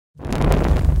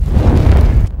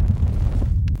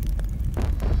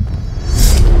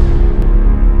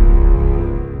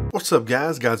What's up,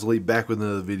 guys? God's Elite back with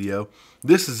another video.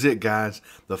 This is it, guys.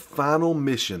 The final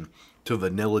mission to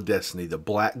Vanilla Destiny, the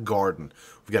Black Garden.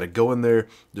 We've got to go in there,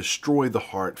 destroy the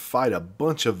heart, fight a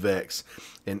bunch of Vex,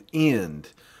 and end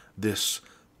this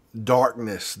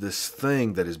darkness, this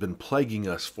thing that has been plaguing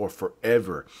us for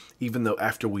forever. Even though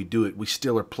after we do it, we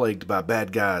still are plagued by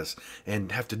bad guys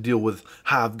and have to deal with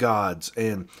hive gods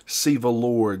and Siva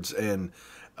lords and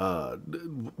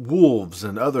wolves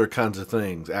and other kinds of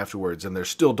things afterwards, and there's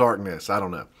still darkness. I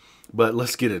don't know, but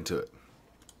let's get into it.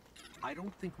 I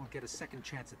don't think we'll get a second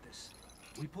chance at this.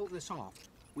 We pull this off,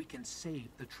 we can save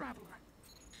the Traveler.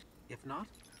 If not,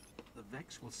 the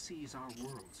Vex will seize our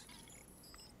worlds.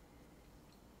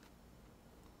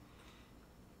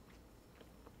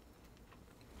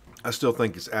 I still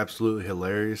think it's absolutely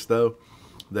hilarious, though,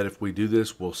 that if we do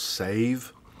this, we'll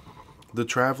save the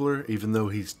Traveler, even though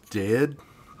he's dead.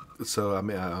 So, I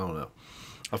mean, I don't know.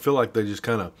 I feel like they just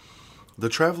kind of... The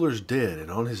Traveler's dead, and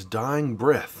on his dying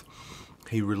breath,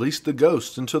 he released the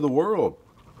ghosts into the world.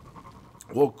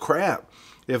 Well, crap.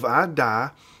 If I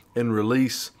die and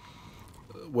release...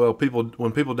 Well,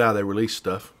 when people die, they release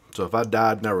stuff. So if I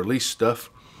died and I release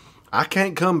stuff, I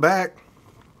can't come back.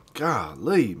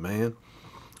 Golly, man.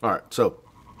 Alright, so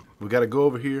we got to go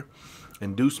over here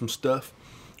and do some stuff.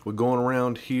 We're going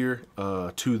around here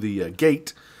to the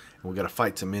gate. And we got to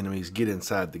fight some enemies, get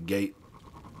inside the gate,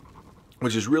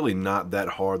 which is really not that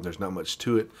hard. There's not much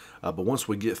to it. But once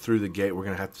we get through the gate, we're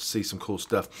going to have to see some cool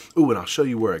stuff. Ooh, and I'll show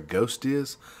you where a ghost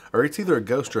is. Or it's either a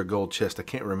ghost or a gold chest. I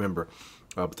can't remember.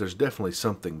 But there's definitely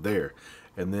something there.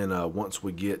 And then once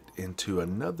we get into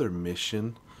another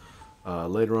mission,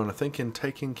 later on, I think in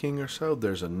Taken King or so,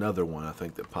 there's another one I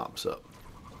think that pops up.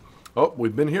 Oh,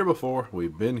 we've been here before.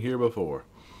 We've been here before.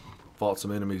 Fought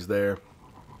some enemies there.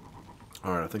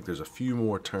 Alright, I think there's a few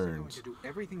more turns. To do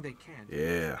everything they can to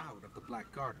yeah. get out of the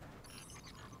Black Garden.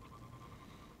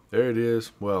 There it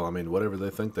is. Well, I mean, whatever they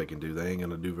think they can do, they ain't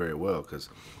going to do very well, because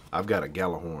I've got a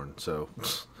Gjallarhorn, so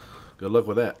good luck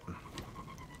with that.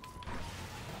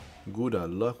 Good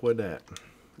luck with that.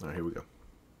 Alright, here we go.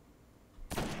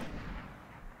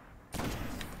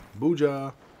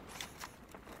 Booja.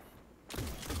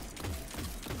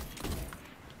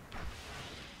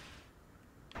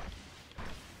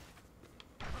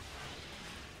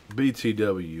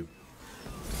 BTW.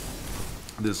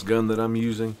 This gun that I'm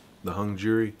using, the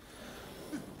Hungjuri,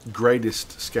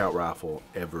 greatest scout rifle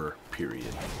ever,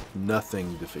 period.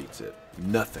 Nothing defeats it.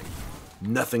 Nothing.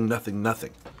 Nothing, nothing,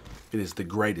 nothing. It is the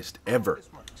greatest ever.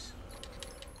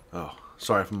 Oh,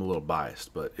 sorry if I'm a little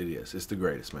biased, but it is. It's the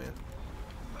greatest, man.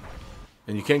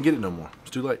 And you can't get it no more.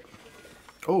 It's too late.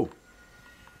 Oh.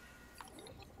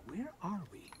 Where are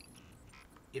we?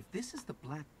 If this is the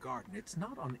Black Garden, it's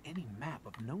not on any map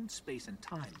of known space and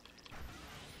time.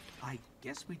 I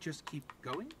guess we just keep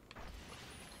going?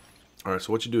 Alright,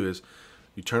 so what you do is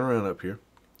you turn around up here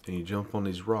and you jump on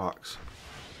these rocks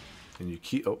and you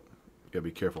keep... Oh, you gotta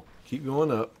be careful. Keep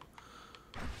going up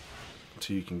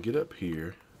until you can get up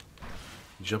here.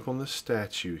 Jump on this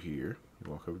statue here. You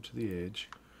walk over to the edge.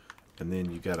 And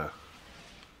then you gotta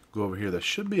go over here. There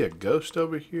should be a ghost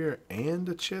over here and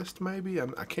a chest, maybe.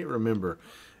 I can't remember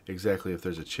exactly if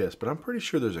there's a chest, but I'm pretty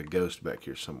sure there's a ghost back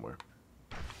here somewhere.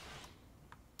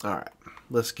 Alright,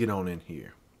 let's get on in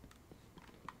here.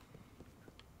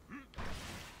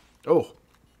 Oh,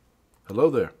 hello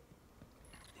there.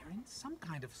 They're in some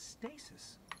kind of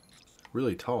stasis.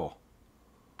 Really tall.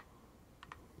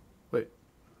 Wait,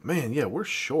 man, yeah, we're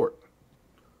short.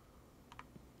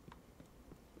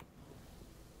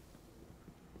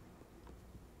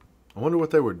 I wonder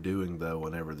what they were doing, though,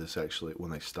 when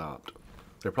they stopped.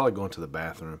 They're probably going to the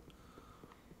bathroom.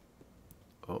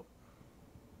 Oh.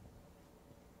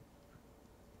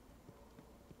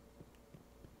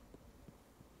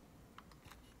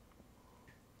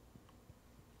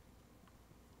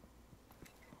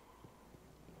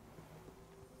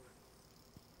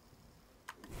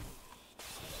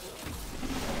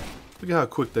 Look at how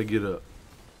quick they get up.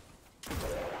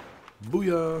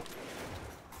 Booyah!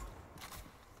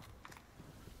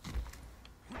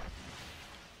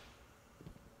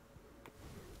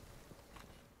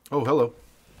 Oh, hello.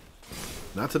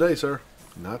 Not today, sir.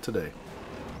 Not today.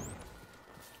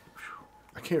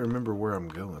 I can't remember where I'm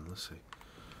going. Let's see.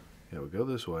 Yeah, we go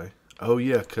this way. Oh,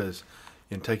 yeah, because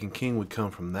in Taken King, we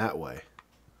come from that way.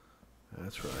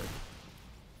 That's right.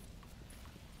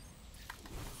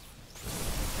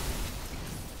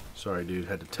 Sorry, dude.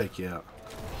 Had to take you out.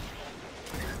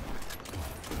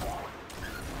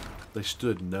 They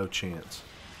stood no chance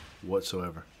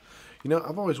whatsoever. You know,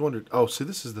 I've always wondered... Oh, see,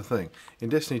 this is the thing. In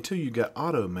Destiny 2, you got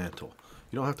auto mantle.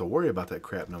 You don't have to worry about that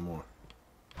crap no more.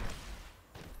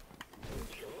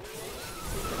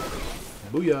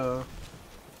 Booyah!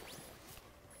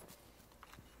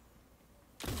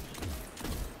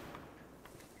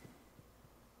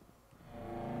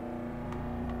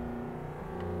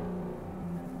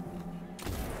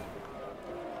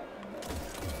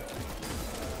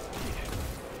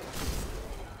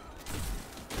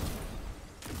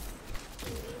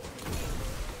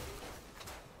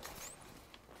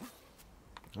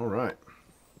 All right.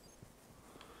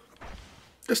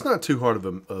 It's not too hard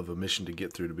of a mission to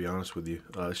get through, to be honest with you.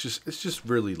 It's just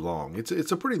really long.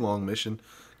 It's a pretty long mission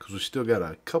because we've still got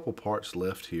a couple parts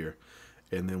left here,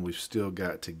 and then we've still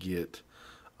got to get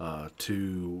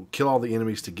to kill all the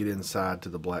enemies to get inside to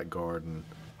the Black Garden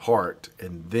Heart,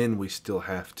 and then we still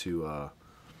have to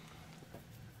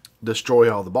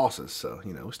destroy all the bosses. So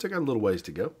you know, we still got a little ways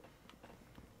to go.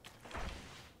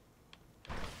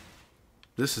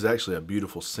 This is actually a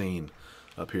beautiful scene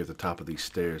up here at the top of these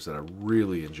stairs that I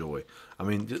really enjoy. I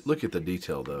mean, look at the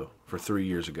detail, though. For 3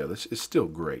 years ago, this is still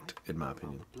great, in my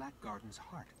opinion. Black Garden's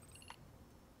heart.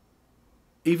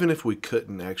 Even if we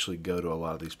couldn't actually go to a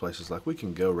lot of these places, like we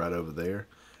can go right over there,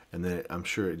 and then I'm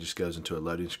sure it just goes into a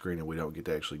loading screen and we don't get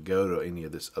to actually go to any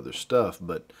of this other stuff,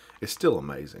 but it's still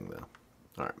amazing, though.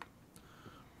 All right.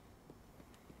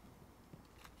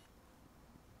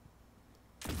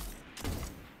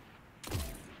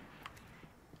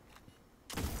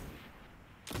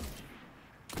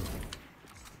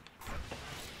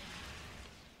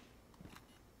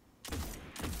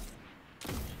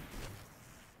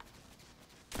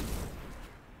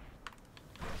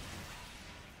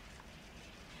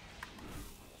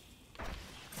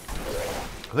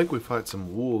 I think we fight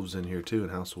some wolves in here too, in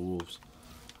House of Wolves.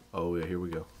 Oh yeah, here we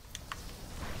go.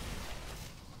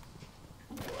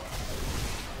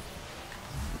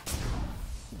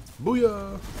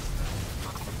 Booyah!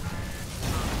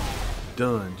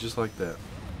 Done, just like that.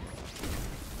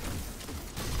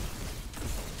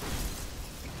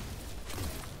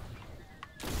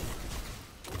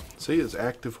 See, it's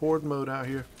active horde mode out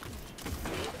here.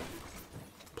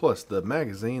 Plus the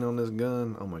magazine on this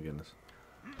gun, oh my goodness.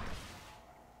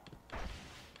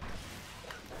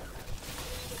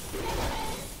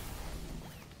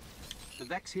 The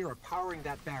Vex here are powering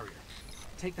that barrier.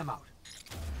 Take them out.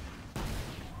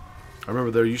 I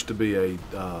remember there used to be a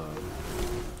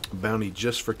bounty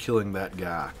just for killing that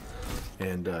guy.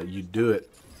 And you'd do it,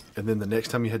 and then the next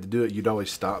time you had to do it, you'd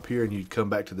always stop here and you'd come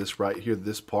back to this right here,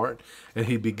 this part, and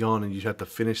he'd be gone and you'd have to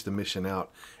finish the mission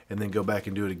out and then go back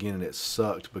and do it again, and it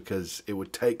sucked because it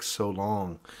would take so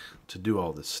long to do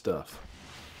all this stuff.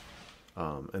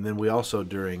 And then we also,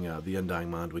 during the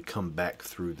Undying Mind, we come back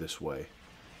through this way.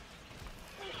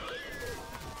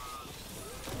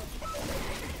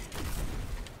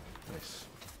 Nice.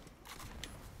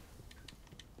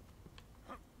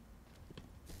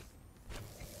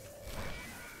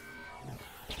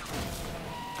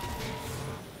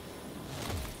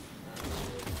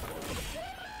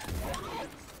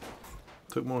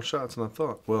 Took more shots than I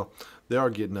thought. Well, they are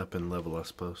getting up in level, I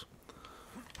suppose.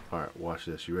 Alright, watch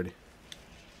this. You ready?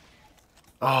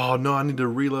 Oh, no, I need to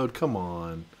reload. Come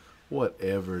on.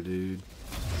 Whatever, dude.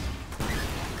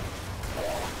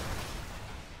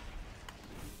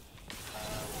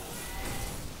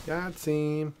 Got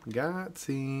him. Got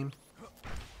him.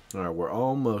 Alright, we're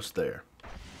almost there.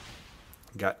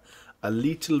 Got a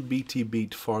little bitty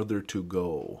bit farther to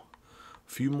go.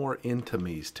 A few more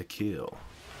enemies to kill.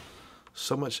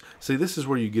 So much. See, this is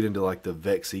where you get into like the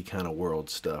Vexy kind of world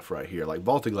stuff right here. Like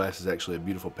Vaulted Glass is actually a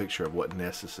beautiful picture of what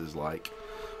Nessus is like.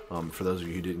 For those of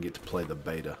you who didn't get to play the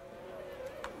beta.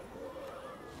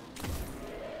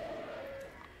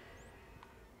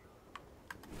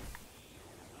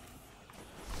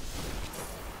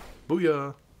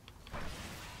 Booyah!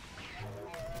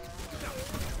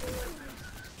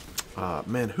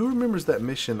 Man, who remembers that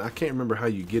mission? I can't remember how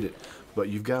you get it, but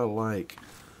you've got to like.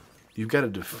 You've got to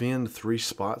defend 3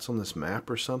 spots on this map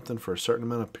or something for a certain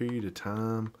amount of period of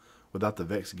time without the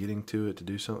Vex getting to it to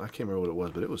do something. I can't remember what it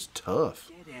was, but it was tough.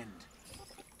 Dead end.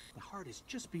 The heart is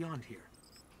just beyond here.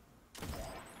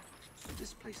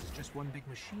 This place is just one big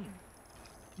machine.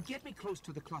 Get me close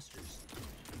to the clusters.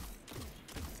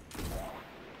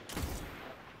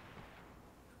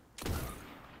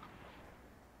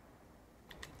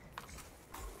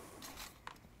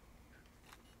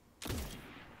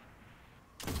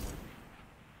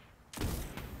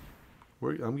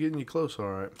 I'm getting you close, all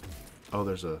right. Oh,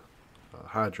 there's a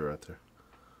Hydra right there.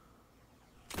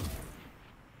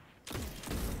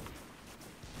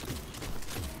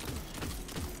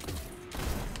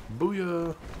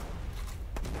 Booyah!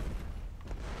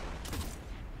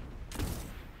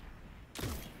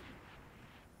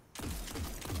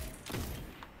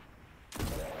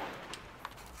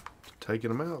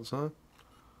 taking them out, son.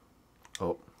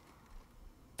 Oh.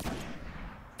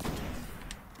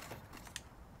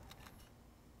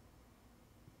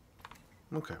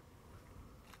 Okay.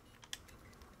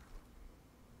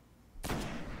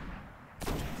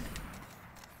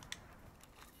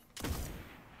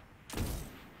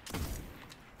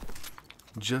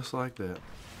 Just like that.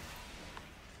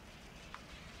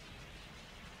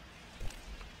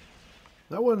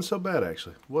 That wasn't so bad,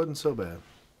 actually. Wasn't so bad.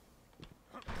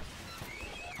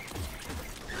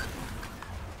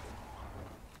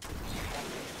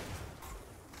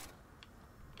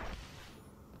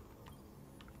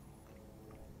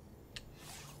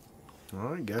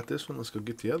 Alright, got this one. Let's go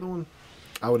get the other one.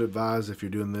 I would advise, if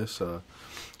you're doing this, you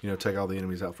know, take all the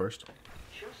enemies out first.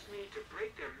 Just need to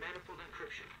break their manifold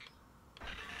encryption.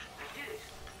 I did it.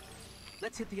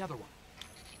 Let's hit the other one.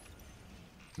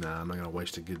 Nah, I'm not going to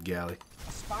waste a good galley.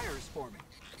 A spire is forming.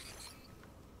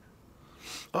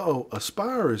 Uh-oh, a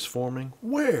spire is forming.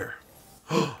 Where?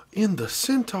 In the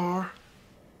centaur.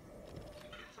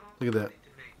 Look at that.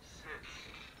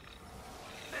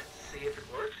 Let's see if it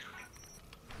works.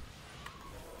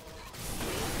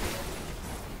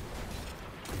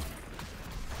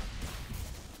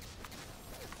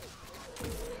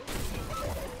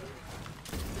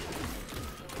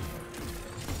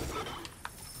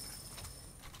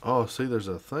 Oh, see, there's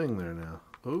a thing there now.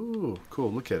 Ooh,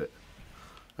 cool. Look at it.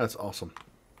 That's awesome.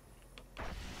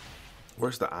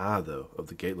 Where's the eye, though, of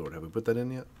the Gate Lord? Have we put that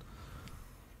in yet?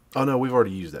 Oh, no, we've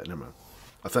already used that. Never mind.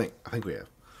 I think we have.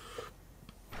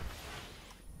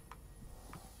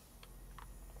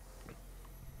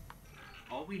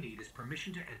 All we need is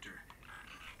permission to enter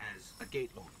as a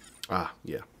Gate Lord. Ah,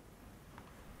 yeah.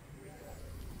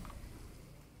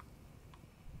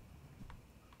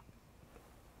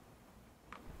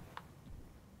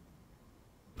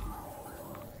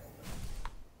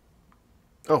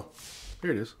 Oh,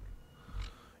 here it is.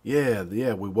 Yeah,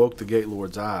 we woke the Gate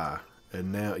Lord's eye.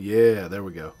 And now, yeah, there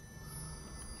we go.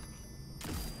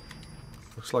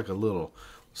 Looks like a little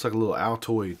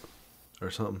Altoid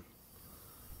or something.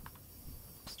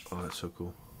 Oh, that's so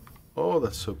cool. Oh,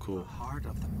 that's so cool. Heart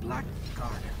of the Black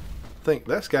Garden. I think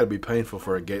that's got to be painful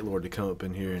for a Gate Lord to come up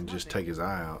in here and just take his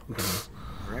eye out.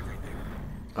 For everything.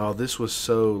 Oh, this was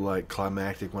so, like,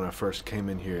 climactic when I first came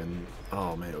in here, and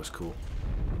oh man, it was cool.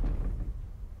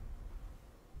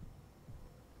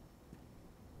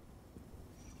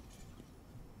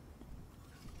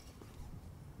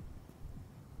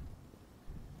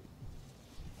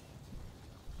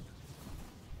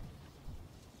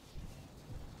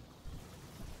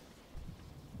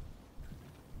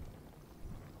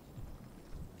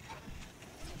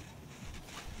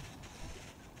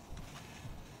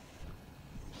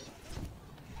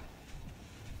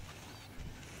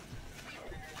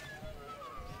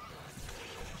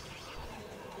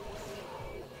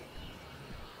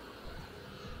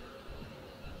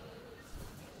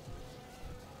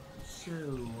 So,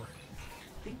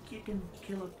 think you can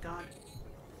kill a god?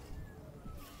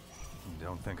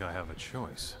 Don't think I have a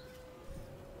choice.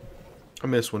 I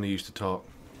miss when he used to talk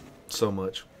so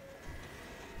much.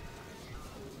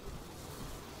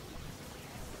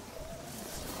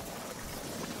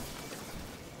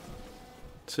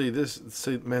 See,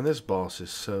 man, this boss is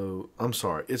so, I'm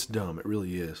sorry, it's dumb, it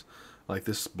really is. Like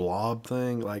this blob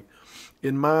thing, like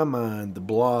in my mind, the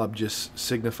blob just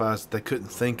signifies that they couldn't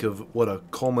think of what a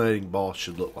culminating boss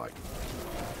should look like.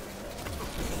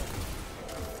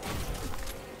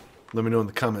 Let me know in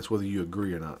the comments whether you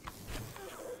agree or not.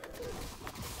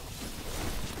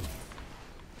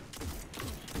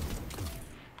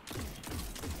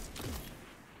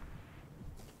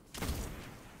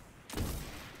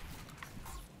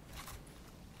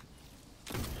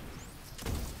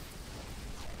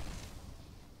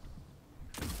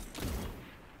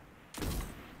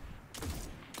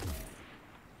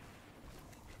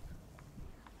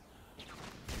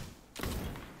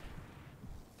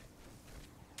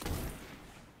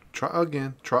 Try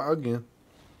again. Try again.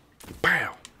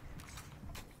 Pow!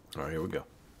 Alright, here we go.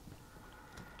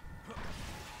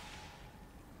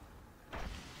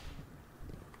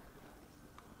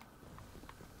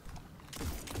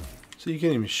 So you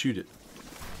can't even shoot it.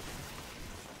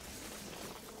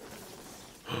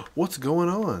 What's going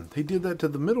on? He did that to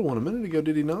the middle one a minute ago,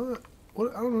 did he not?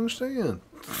 What? I don't understand.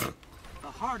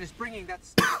 The heart is bringing that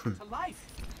stuff to life.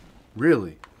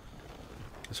 Really?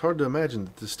 It's hard to imagine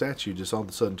that the statue just all of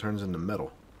a sudden turns into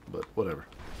metal, but whatever.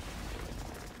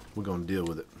 We're going to deal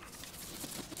with it.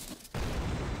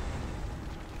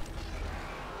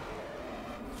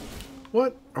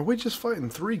 What? Are we just fighting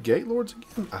 3 Gate Lords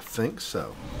again? I think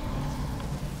so.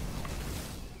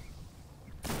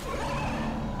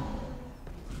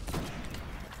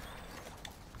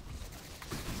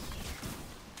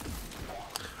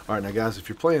 Alright, now guys, if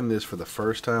you're playing this for the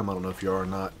first time, I don't know if you are or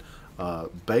not,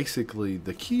 basically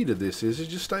the key to this is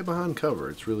just stay behind cover.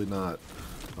 It's really not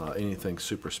anything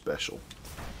super special.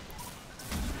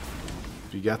 If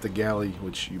you got the galley,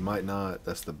 which you might not,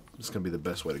 it's going to be the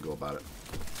best way to go about it.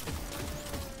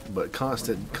 But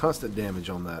constant damage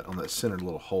on that centered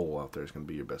little hole out there is going to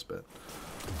be your best bet.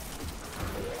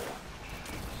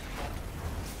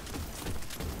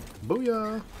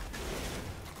 Booyah!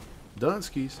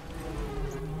 Dunskies.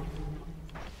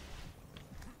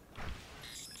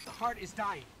 The heart is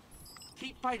dying.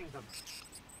 Keep fighting them.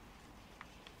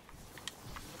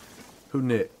 Who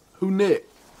nicked? Who nicked?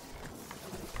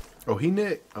 Oh, he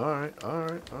nicked. Alright,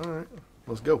 alright, alright.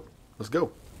 Let's go. Let's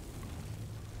go.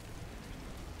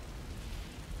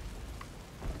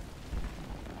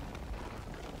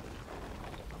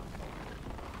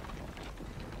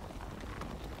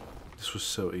 This was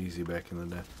so easy back in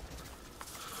the day.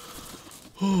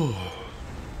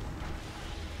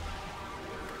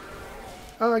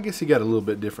 Oh, I guess he got a little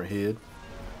bit different head,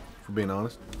 for being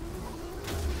honest.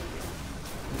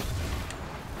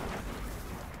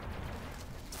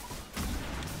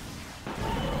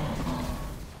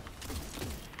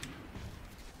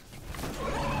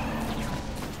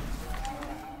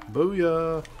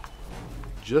 Booyah!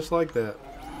 Just like that.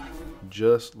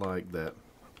 Just like that.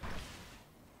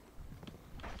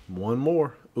 One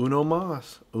more. Uno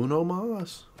mas. Uno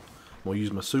mas. I'm going to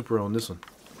use my super on this one.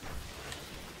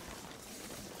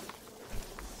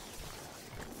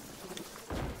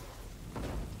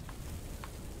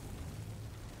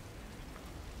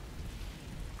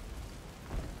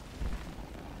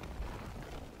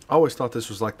 I always thought this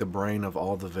was like the brain of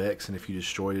all the Vex, and if you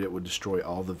destroyed it, it would destroy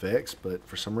all the Vex, but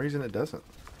for some reason it doesn't.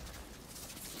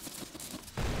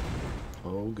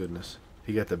 Oh goodness.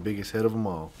 He got the biggest head of them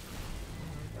all.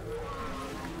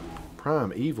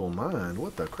 Prime Evil Mind.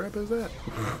 What the crap is that?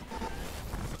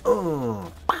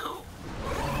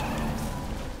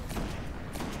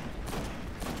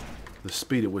 The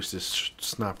speed at which this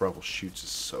sniper rifle shoots is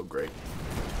so great.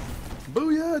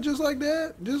 Booyah! Just like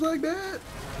that! Just like that!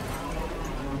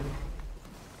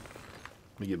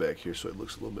 Let me get back here so it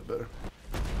looks a little bit better.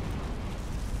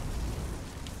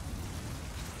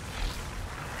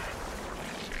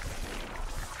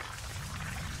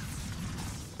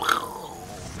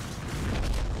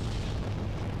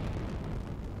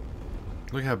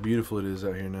 Look how beautiful it is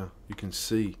out here now. You can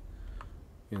see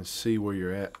where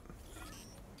you're at.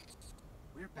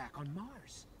 We're back on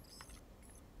Mars.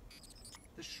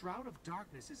 The shroud of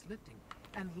darkness is lifting,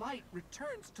 and light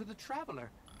returns to the traveler.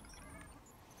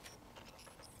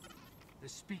 The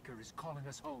speaker is calling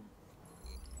us home.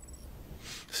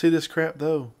 See this crap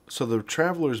though? So the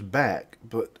traveler's back,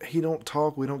 but he don't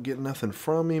talk, we don't get nothing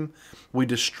from him. We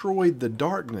destroyed the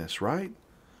darkness, right?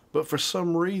 But for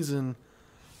some reason,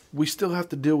 we still have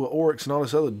to deal with Oryx and all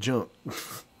this other junk.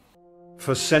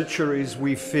 For centuries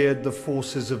we feared the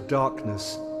forces of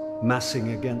darkness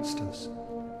massing against us.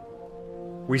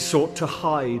 We sought to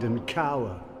hide and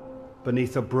cower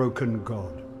beneath a broken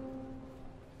god.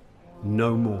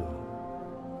 No more.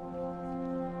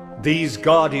 These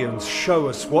guardians show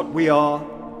us what we are,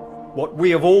 what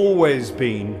we have always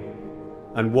been,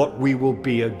 and what we will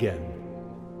be again.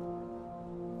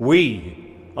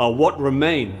 We are what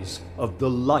remains of the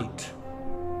light,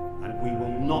 and we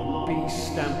will not be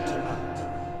stamped out.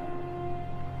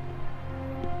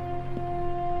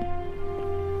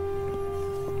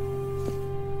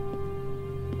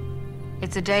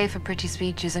 It's a day for pretty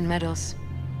speeches and medals.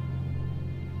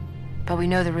 But we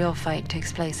know the real fight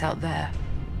takes place out there.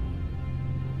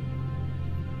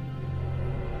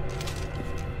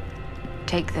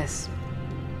 Take this.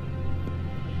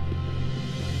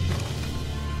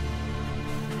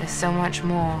 There's so much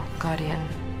more, Guardian.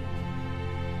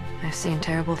 I've seen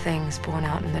terrible things born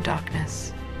out in the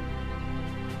darkness.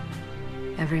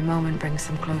 Every moment brings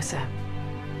them closer.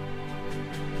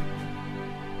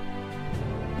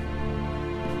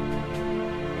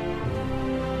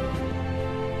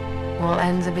 All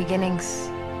ends are beginnings.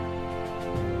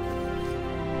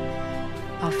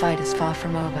 Our fight is far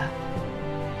from over.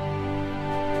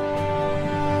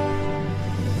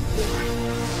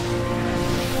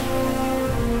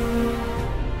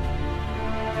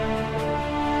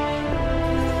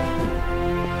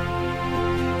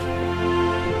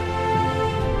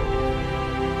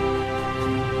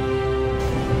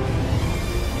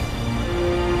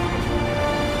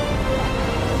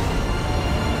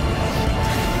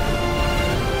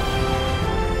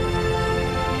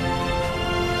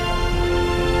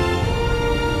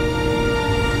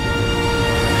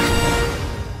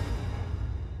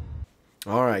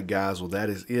 guys, well, that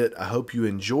is it. I hope you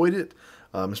enjoyed it.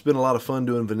 It's been a lot of fun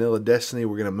doing Vanilla Destiny.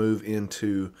 We're going to move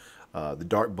into the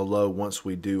Dark Below once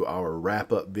we do our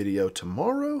wrap-up video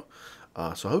tomorrow.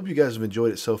 So I hope you guys have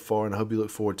enjoyed it so far, and I hope you look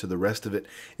forward to the rest of it.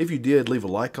 If you did, leave a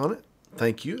like on it.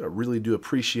 Thank you. I really do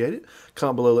appreciate it.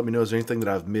 Comment below. Let me know, is there anything that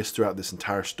I've missed throughout this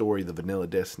entire story, the Vanilla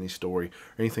Destiny story,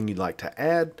 or anything you'd like to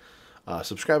add.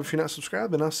 Subscribe if you're not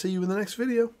subscribed, and I'll see you in the next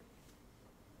video.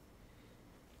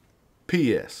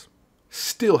 P.S.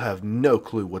 Still have no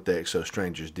clue what the Exo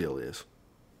Strangers deal is.